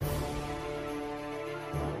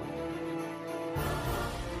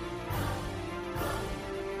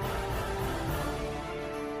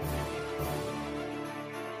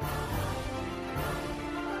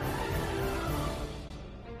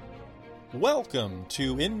Welcome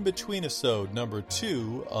to In-Between-isode number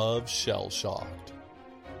 2 of Shell Shocked.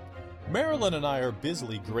 Marilyn and I are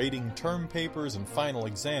busily grading term papers and final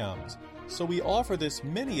exams, so we offer this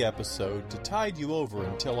mini-episode to tide you over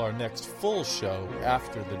until our next full show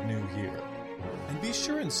after the new year. And be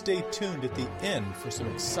sure and stay tuned at the end for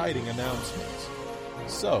some exciting announcements.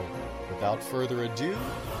 So, without further ado,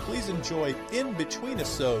 please enjoy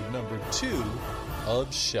In-Between-isode number 2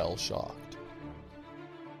 of Shell Shocked.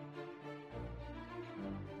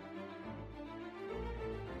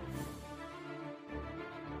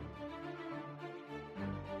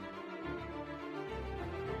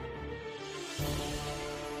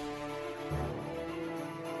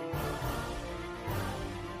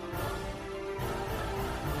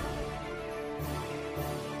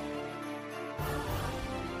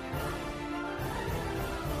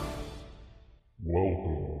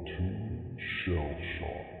 Welcome to Shell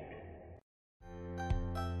Shocked.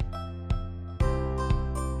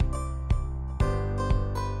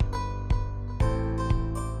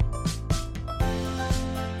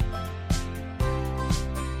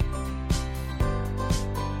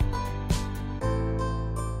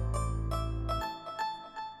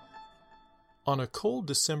 On a cold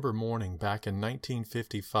December morning back in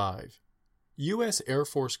 1955, U.S. Air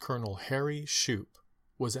Force Colonel Harry Shoup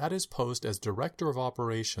was at his post as Director of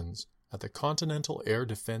Operations at the Continental Air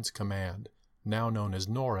Defense Command, now known as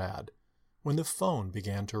NORAD, when the phone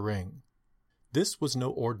began to ring. This was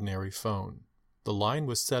no ordinary phone. The line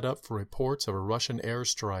was set up for reports of a Russian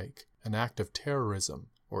airstrike, an act of terrorism,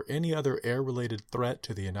 or any other air-related threat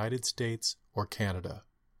to the United States or Canada.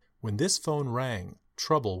 When this phone rang,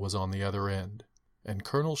 trouble was on the other end, and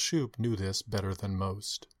Colonel Shoup knew this better than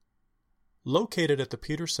most. Located at the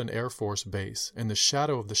Peterson Air Force Base in the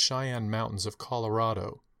shadow of the Cheyenne Mountains of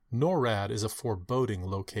Colorado, NORAD is a foreboding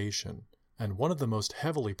location, and one of the most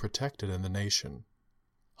heavily protected in the nation.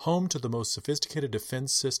 Home to the most sophisticated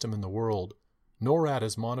defense system in the world, NORAD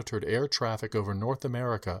has monitored air traffic over North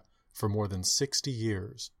America for more than 60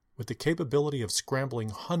 years, with the capability of scrambling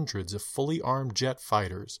hundreds of fully armed jet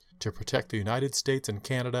fighters to protect the United States and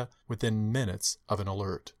Canada within minutes of an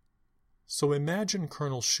alert. So imagine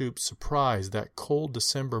Colonel Shoup's surprise that cold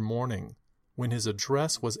December morning when his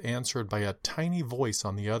address was answered by a tiny voice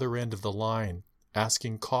on the other end of the line,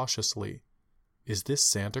 asking cautiously, "Is this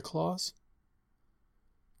Santa Claus?"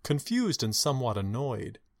 Confused and somewhat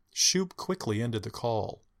annoyed, Shoup quickly ended the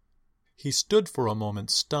call. He stood for a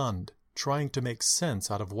moment stunned, trying to make sense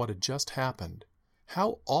out of what had just happened.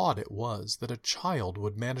 How odd it was that a child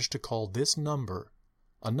would manage to call this number,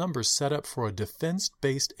 a number set up for a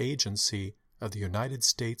defense-based agency of the United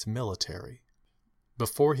States military.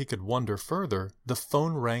 Before he could wonder further, the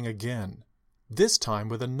phone rang again, this time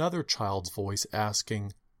with another child's voice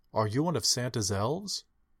asking, "Are you one of Santa's elves?"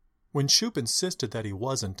 When Shoup insisted that he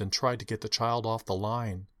wasn't and tried to get the child off the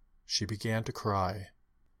line, she began to cry.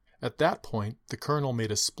 At that point, the colonel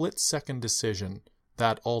made a split-second decision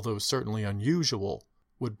that, although certainly unusual,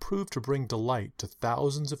 would prove to bring delight to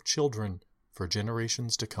thousands of children for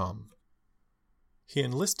generations to come. He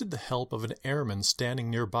enlisted the help of an airman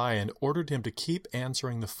standing nearby and ordered him to keep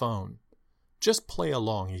answering the phone. "Just play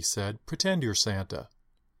along," he said. "Pretend you're Santa."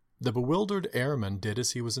 The bewildered airman did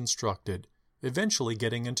as he was instructed, eventually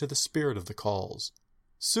getting into the spirit of the calls.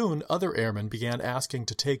 Soon other airmen began asking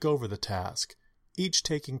to take over the task, each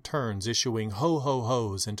taking turns issuing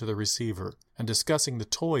ho-ho-hos into the receiver and discussing the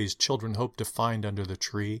toys children hoped to find under the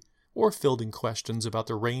tree, or fielding questions about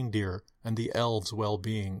the reindeer and the elves'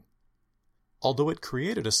 well-being. Although it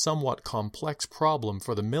created a somewhat complex problem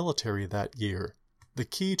for the military that year, the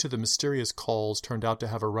key to the mysterious calls turned out to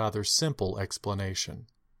have a rather simple explanation.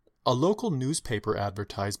 A local newspaper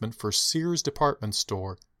advertisement for Sears department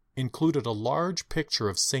store included a large picture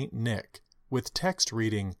of St. Nick, with text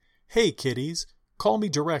reading, "Hey kiddies, call me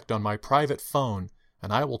direct on my private phone,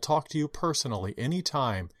 and I will talk to you personally any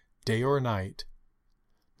time, day or night."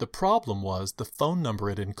 The problem was the phone number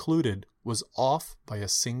it included was off by a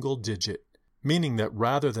single digit, meaning that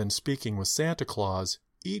rather than speaking with Santa Claus,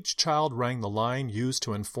 each child rang the line used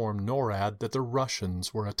to inform NORAD that the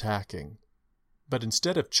Russians were attacking. But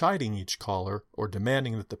instead of chiding each caller or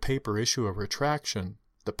demanding that the paper issue a retraction,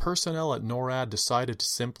 the personnel at NORAD decided to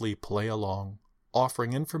simply play along,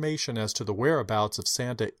 offering information as to the whereabouts of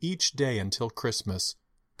Santa each day until Christmas,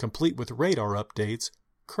 complete with radar updates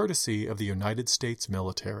courtesy of the United States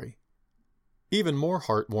military. Even more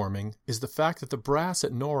heartwarming is the fact that the brass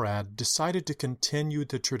at NORAD decided to continue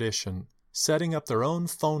the tradition, setting up their own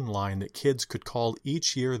phone line that kids could call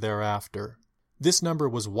each year thereafter. This number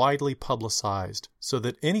was widely publicized so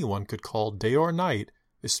that anyone could call day or night,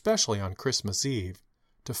 especially on Christmas Eve,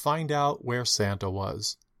 to find out where Santa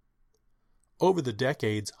was. Over the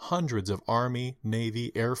decades, hundreds of Army,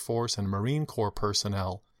 Navy, Air Force, and Marine Corps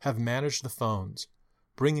personnel have managed the phones,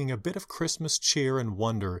 bringing a bit of Christmas cheer and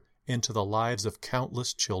wonder into the lives of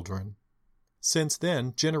countless children. Since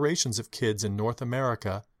then, generations of kids in North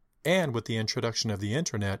America, and with the introduction of the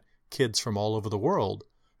Internet, kids from all over the world,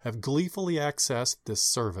 have gleefully accessed this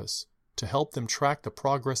service to help them track the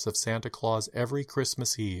progress of Santa Claus every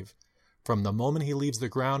Christmas Eve, from the moment he leaves the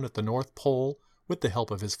ground at the North Pole with the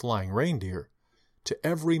help of his flying reindeer, to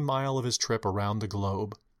every mile of his trip around the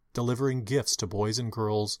globe, delivering gifts to boys and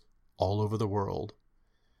girls all over the world.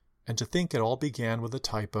 And to think it all began with a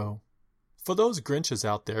typo. For those Grinches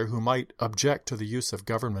out there who might object to the use of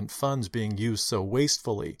government funds being used so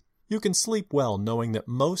wastefully, you can sleep well knowing that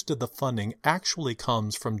most of the funding actually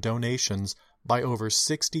comes from donations by over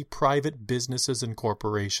 60 private businesses and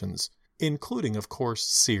corporations, including, of course,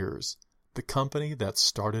 Sears, the company that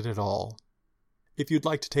started it all. If you'd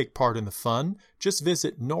like to take part in the fun, just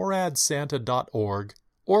visit noradsanta.org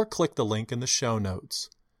or click the link in the show notes.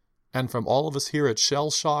 And from all of us here at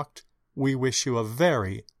Shell Shocked, we wish you a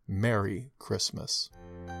very Merry Christmas.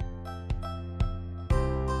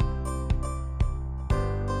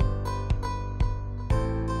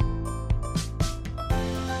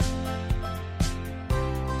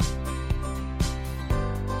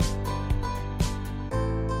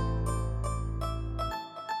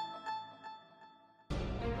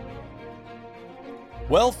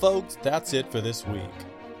 Well, folks, that's it for this week.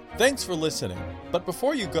 Thanks for listening, but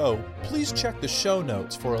before you go, please check the show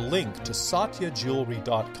notes for a link to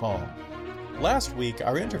satyajewelry.com. Last week,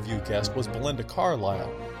 our interview guest was Belinda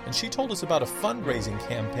Carlisle, and she told us about a fundraising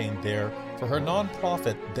campaign there for her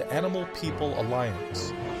nonprofit, the Animal People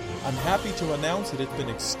Alliance. I'm happy to announce that it's been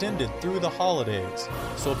extended through the holidays,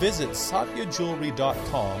 so visit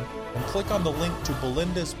satyajewelry.com and click on the link to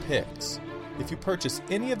Belinda's Picks. If you purchase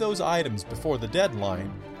any of those items before the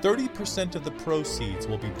deadline, 30% of the proceeds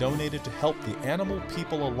will be donated to help the Animal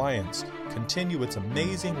People Alliance continue its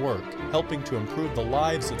amazing work, helping to improve the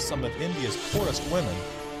lives of some of India's poorest women,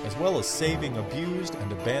 as well as saving abused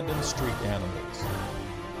and abandoned street animals.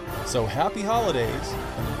 So happy holidays,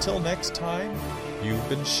 and until next time, you've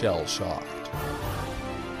been shell-shocked.